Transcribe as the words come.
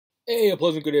Hey, a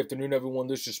pleasant good afternoon, everyone.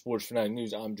 This is Sports Fanatic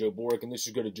News. I'm Joe Boric, and this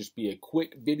is going to just be a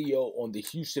quick video on the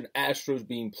Houston Astros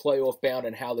being playoff bound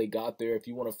and how they got there. If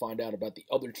you want to find out about the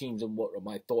other teams and what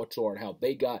my thoughts are on how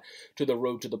they got to the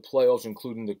road to the playoffs,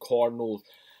 including the Cardinals,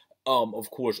 of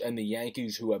course, and the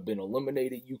Yankees who have been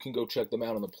eliminated, you can go check them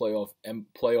out on the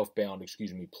playoff bound,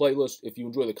 playlist. If you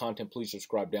enjoy the content, please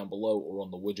subscribe down below or on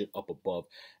the widget up above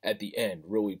at the end.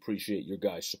 Really appreciate your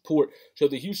guys' support. So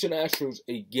the Houston Astros,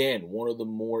 again, one of the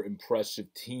more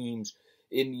impressive teams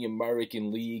in the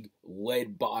American League,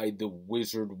 led by the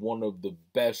Wizard, one of the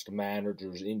best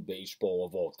managers in baseball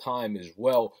of all time as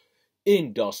well,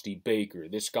 in Dusty Baker.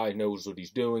 This guy knows what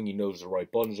he's doing. He knows the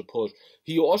right buttons to push.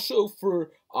 He also,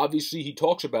 obviously, he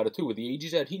talks about it too. With the age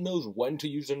he's at, he knows when to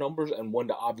use the numbers and when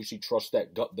to obviously trust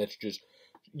that gut that's just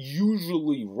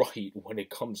usually right when it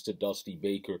comes to Dusty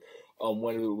Baker.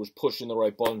 When it was pushing the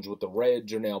right buttons with the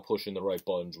Reds, or now pushing the right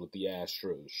buttons with the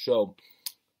Astros. So,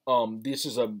 this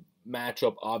is a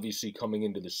matchup, obviously, coming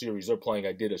into the series. They're playing,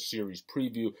 I did a series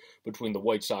preview between the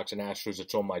White Sox and Astros.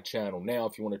 It's on my channel now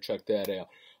if you want to check that out.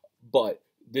 But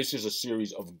this is a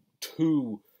series of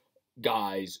two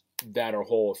guys that are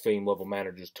Hall of Fame level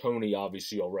managers. Tony,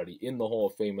 obviously, already in the Hall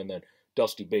of Fame, and then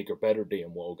Dusty Baker better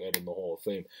damn well get in the Hall of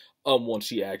Fame once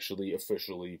he actually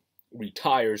officially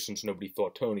retires, since nobody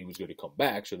thought Tony was going to come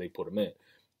back, so they put him in.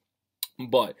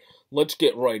 But let's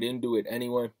get right into it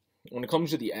anyway. When it comes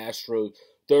to the Astros,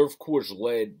 they're, of course,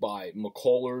 led by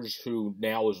McCullers, who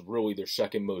now is really their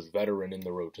second most veteran in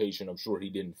the rotation. I'm sure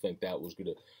he didn't think that was going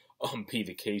to be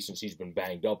the case, since he's been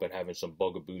banged up and having some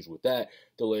bugaboos with that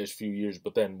the last few years.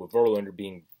 But then with Verlander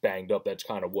being banged up, that's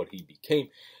kind of what he became.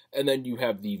 And then you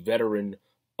have the veteran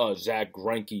Zach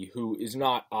Greinke, who is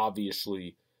not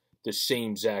obviously the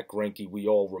same Zach Greinke we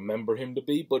all remember him to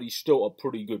be, but he's still a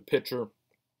pretty good pitcher.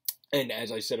 And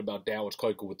as I said about Dallas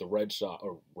Keuchel with the White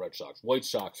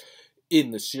Sox, in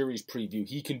the series preview,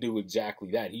 he can do exactly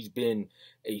that. He's been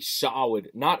a solid,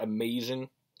 not amazing,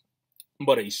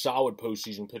 but a solid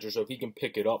postseason pitcher. So if he can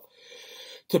pick it up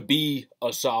to be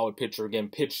a solid pitcher again,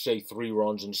 pitch, say, 3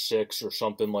 runs in 6 or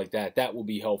something like that, that will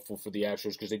be helpful for the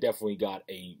Astros, because they definitely got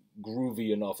a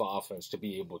groovy enough offense to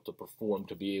be able to perform,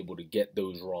 to be able to get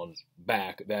those runs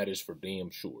back. That is for damn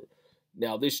sure.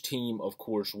 Now, this team, of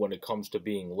course, when it comes to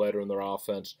being led in their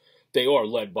offense, they are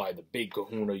led by the big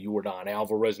kahuna Yordan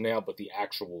Alvarez now, but the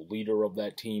actual leader of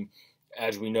that team,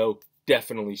 as we know,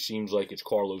 definitely seems like it's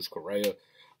Carlos Correa.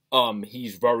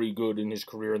 He's very good in his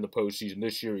career in the postseason.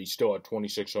 This year, he still had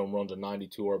 26 home runs and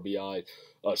 92 RBI,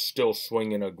 still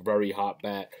swinging a very hot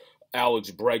bat.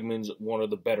 Alex Bregman's one of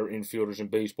the better infielders in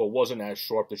baseball. Wasn't as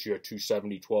sharp this year at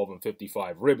 270, 12, and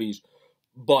 55 ribbies,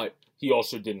 but he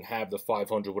also didn't have the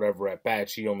 500 whatever at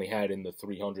bats. He only had in the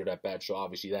 300 at bats, so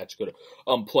obviously that's going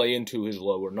to play into his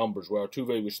lower numbers. Where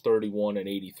Altuve was 31 and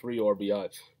 83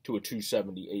 RBI to a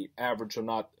 278 average, so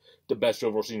not the best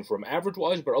overall season for him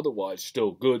average-wise, but otherwise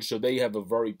still good. So they have a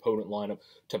very potent lineup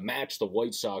to match the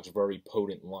White Sox very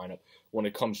potent lineup when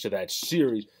it comes to that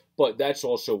series. But that's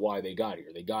also why they got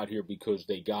here. They got here because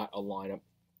they got a lineup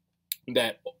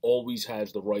that always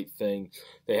has the right thing.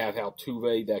 They have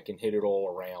Altuve that can hit it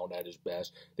all around at his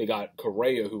best. They got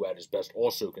Correa, who at his best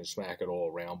also can smack it all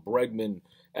around. Bregman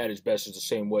at his best is the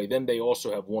same way. Then they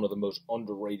also have one of the most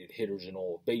underrated hitters in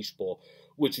all of baseball,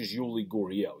 which is Yuli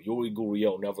Gurriel. Yuli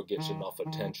Gurriel never gets enough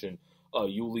attention.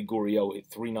 Yuli Gurriel hit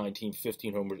 319,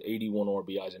 15 homers, 81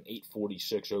 RBIs, and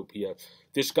 846 OPS.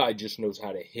 This guy just knows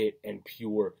how to hit and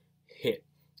pure hit.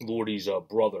 Lordy's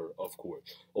brother, of course,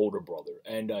 older brother,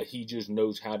 and he just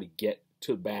knows how to get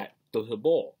to bat the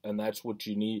ball, and that's what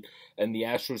you need. And the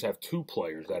Astros have 2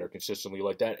 players that are consistently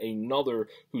like that. Another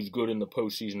who's good in the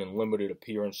postseason and limited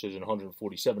appearances and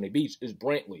 147 beats is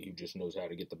Brantley, who just knows how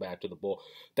to get the bat to the ball.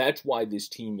 That's why this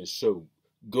team is so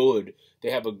good. They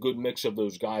have a good mix of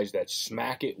those guys that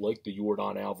smack it, like the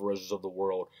Yordan Alvarez's of the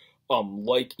world,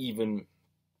 like even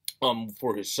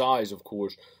for his size, of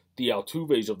course, the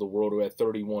Altuves of the world, who had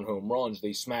 31 home runs.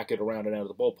 They smack it around and out of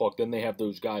the ballpark. Then they have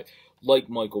those guys like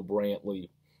Michael Brantley,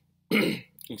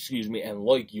 and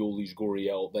like Yuli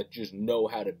Gurriel that just know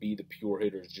how to be the pure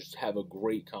hitters, just have a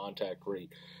great contact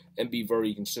rate, and be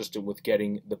very consistent with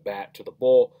getting the bat to the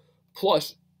ball.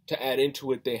 Plus, to add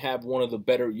into it, they have one of the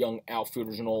better young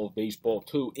outfielders in all of baseball,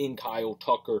 too, in Kyle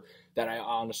Tucker, that I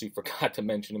honestly forgot to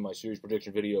mention in my series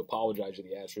prediction video. Apologize to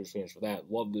the Astros fans for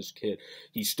that. Love this kid.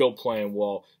 He's still playing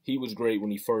well. He was great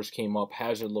when he first came up.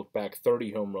 Hasn't looked back.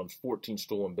 30 home runs, 14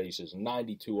 stolen bases,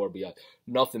 92 RBI.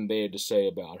 Nothing bad to say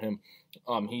about him.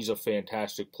 He's a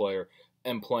fantastic player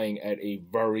and playing at a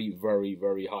very, very,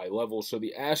 very high level. So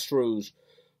the Astros,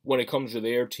 when it comes to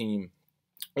their team,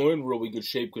 are in really good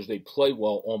shape because they play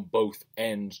well on both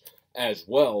ends as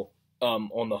well.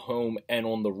 On the home and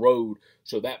on the road,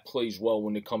 so that plays well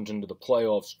when it comes into the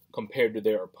playoffs compared to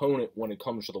their opponent when it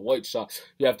comes to the White Sox.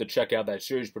 You have to check out that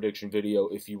series prediction video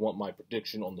if you want my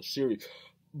prediction on the series.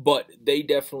 But they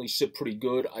definitely sit pretty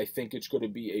good. I think it's going to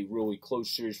be a really close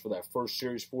series for that first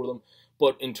series for them.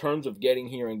 But in terms of getting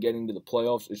here and getting to the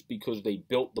playoffs, it's because they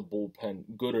built the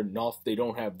bullpen good enough. They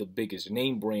don't have the biggest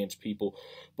name brands people,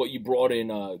 but you brought in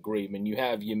Graveman. You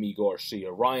have Yimi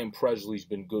Garcia. Ryan Presley's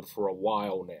been good for a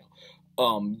while now.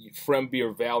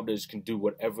 Frembier Valdez can do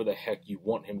whatever the heck you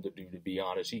want him to do, to be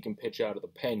honest. He can pitch out of the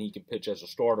pen. He can pitch as a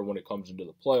starter when it comes into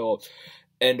the playoffs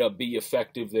and be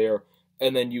effective there.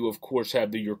 And then you, of course,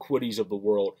 have the Urquidys of the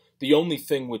world. The only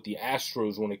thing with the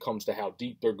Astros when it comes to how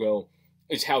deep they're going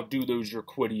is how do those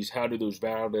Urquidys, how do those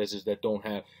Valdezes that don't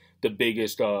have the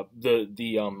biggest, the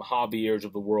Javiers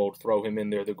of the world, throw him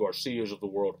in there, the Garcias of the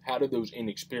world, how do those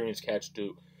inexperienced cats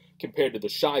do compared to the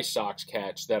Shy Sox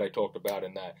cats that I talked about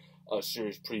in that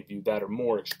series preview that are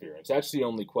more experienced? That's the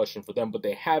only question for them, but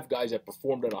they have guys that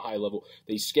performed at a high level.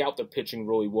 They scout their pitching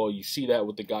really well. You see that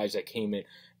with the guys that came in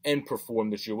and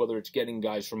performed this year, whether it's getting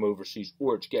guys from overseas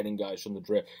or it's getting guys from the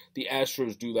draft. The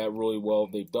Astros do that really well.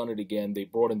 They've done it again. They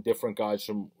brought in different guys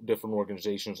from different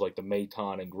organizations like the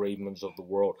Maton and Gravemans of the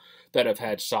world that have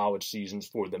had solid seasons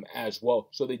for them as well.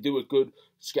 So they do it good,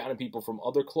 scouting people from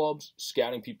other clubs,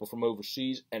 scouting people from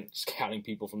overseas, and scouting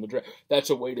people from the draft. That's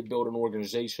a way to build an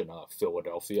organization,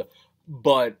 Philadelphia.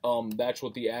 But that's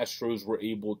what the Astros were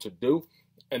able to do.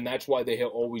 And that's why they have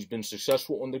always been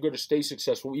successful, and they're going to stay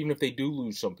successful even if they do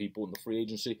lose some people in the free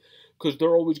agency, because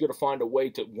they're always going to find a way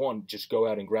to, one, just go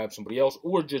out and grab somebody else,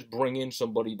 or just bring in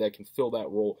somebody that can fill that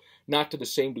role, not to the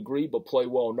same degree, but play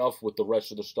well enough with the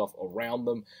rest of the stuff around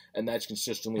them, and that's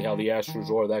consistently how the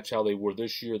Astros are. That's how they were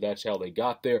this year. That's how they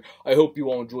got there. I hope you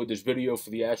all enjoyed this video for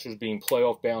the Astros being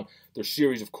playoff bound. Their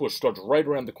series, of course, starts right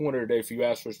around the corner today for you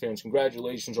Astros fans.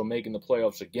 Congratulations on making the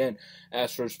playoffs again.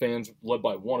 Astros fans, led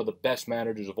by one of the best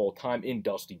managers of all time in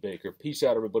Dusty Baker. Peace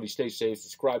out, everybody. Stay safe.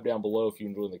 Subscribe down below if you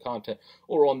enjoy the content,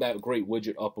 or on that great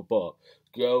widget up above.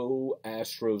 Go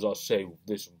Astros. I'll say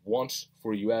this once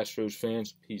for you Astros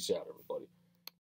fans. Peace out, everybody.